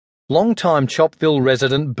Longtime Chopville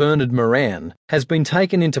resident Bernard Moran has been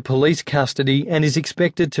taken into police custody and is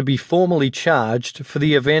expected to be formally charged for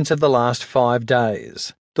the events of the last 5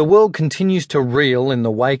 days. The world continues to reel in the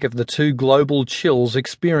wake of the 2 global chills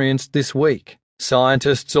experienced this week.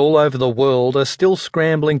 Scientists all over the world are still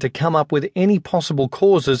scrambling to come up with any possible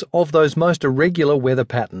causes of those most irregular weather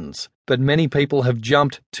patterns, but many people have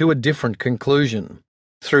jumped to a different conclusion.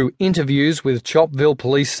 Through interviews with Chopville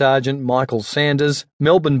Police Sergeant Michael Sanders,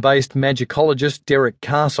 Melbourne-based magicologist Derek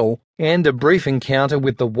Castle, and a brief encounter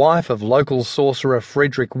with the wife of local sorcerer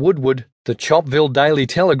Frederick Woodward, the Chopville Daily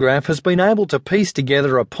Telegraph has been able to piece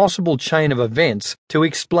together a possible chain of events to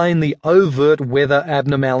explain the overt weather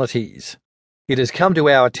abnormalities. It has come to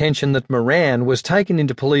our attention that Moran was taken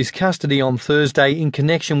into police custody on Thursday in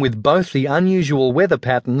connection with both the unusual weather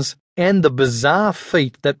patterns and the bizarre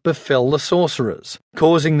feat that befell the sorcerers,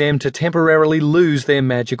 causing them to temporarily lose their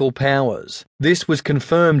magical powers. This was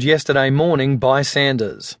confirmed yesterday morning by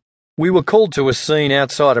Sanders. "We were called to a scene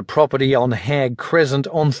outside a property on Hag Crescent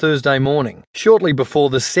on Thursday morning, shortly before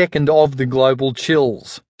the second of the global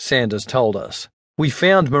chills," Sanders told us. "We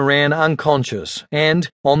found Moran unconscious and,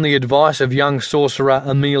 on the advice of young sorcerer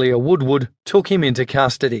Amelia Woodward, took him into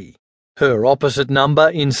custody. Her opposite number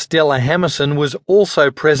in Stella Hammerson was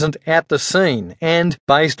also present at the scene, and,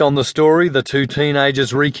 based on the story the 2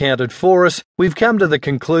 teenagers recounted for us, we've come to the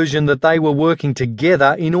conclusion that they were working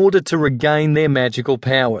together in order to regain their magical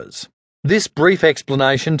powers." This brief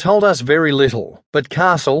explanation told us very little, but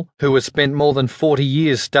Castle, who has spent more than 40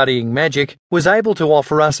 years studying magic, was able to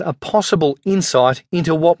offer us a possible insight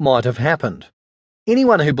into what might have happened.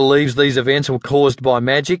 Anyone who believes these events were caused by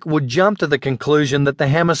magic would jump to the conclusion that the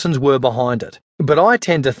Hammersons were behind it. But I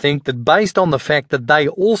tend to think that based on the fact that they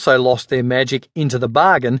also lost their magic into the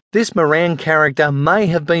bargain, this Moran character may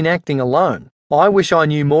have been acting alone. I wish I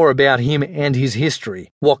knew more about him and his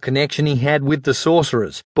history, what connection he had with the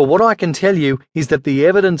sorcerers, but what I can tell you is that the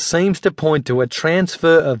evidence seems to point to a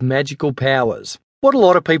transfer of magical powers. What a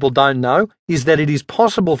lot of people don't know is that it is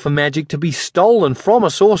possible for magic to be stolen from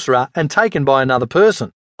a sorcerer and taken by another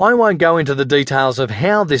person. I won't go into the details of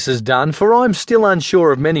how this is done, for I'm still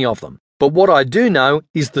unsure of many of them. But what I do know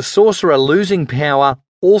is the sorcerer losing power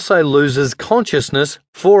also loses consciousness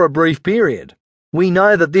for a brief period. We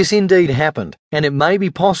know that this indeed happened, and it may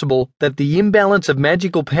be possible that the imbalance of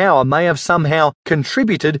magical power may have somehow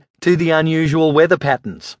contributed to the unusual weather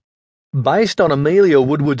patterns. Based on Amelia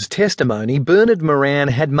Woodward's testimony, Bernard Moran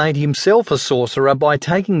had made himself a sorcerer by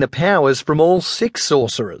taking the powers from all 6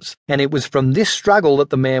 sorcerers, and it was from this struggle that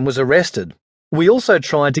the man was arrested. We also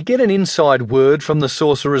tried to get an inside word from the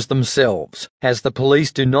sorcerers themselves, as the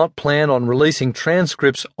police do not plan on releasing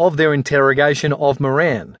transcripts of their interrogation of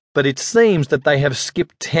Moran, but it seems that they have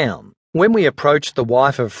skipped town. When we approached the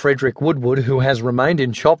wife of Frederick Woodward, who has remained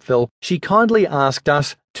in Chopville, she kindly asked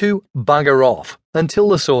us to bugger off until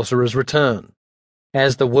the sorcerers return.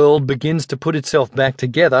 As the world begins to put itself back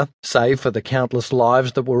together, save for the countless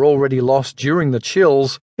lives that were already lost during the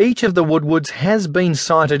chills, each of the Woodwards has been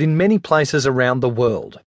sighted in many places around the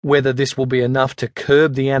world. Whether this will be enough to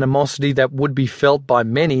curb the animosity that would be felt by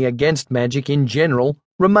many against magic in general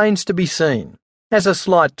remains to be seen. As a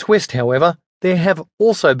slight twist, however, there have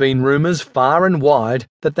also been rumours far and wide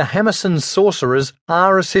that the Hammerson sorcerers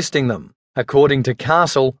are assisting them. According to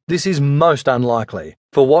Castle, this is most unlikely.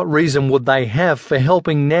 For what reason would they have for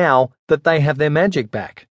helping now that they have their magic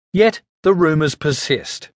back? Yet, the rumours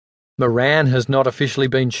persist. Moran has not officially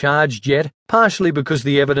been charged yet, partially because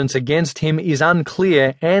the evidence against him is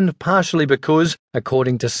unclear and partially because,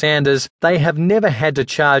 according to Sanders, they have never had to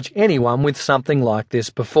charge anyone with something like this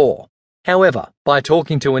before. However, by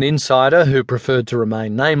talking to an insider who preferred to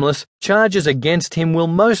remain nameless, charges against him will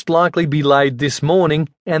most likely be laid this morning,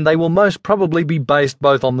 and they will most probably be based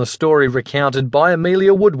both on the story recounted by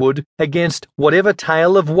Amelia Woodward against whatever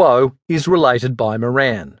tale of woe is related by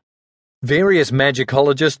Moran. Various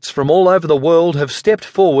magicologists from all over the world have stepped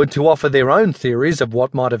forward to offer their own theories of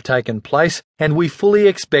what might have taken place, and we fully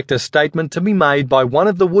expect a statement to be made by one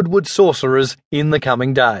of the Woodward sorcerers in the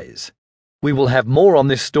coming days. We will have more on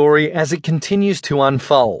this story as it continues to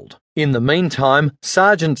unfold. In the meantime,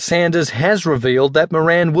 Sergeant Sanders has revealed that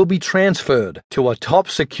Moran will be transferred to a top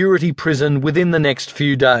security prison within the next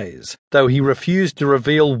few days, though he refused to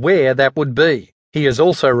reveal where that would be. He has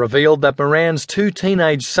also revealed that Moran's 2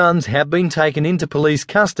 teenage sons have been taken into police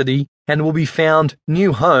custody and will be found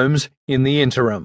new homes in the interim.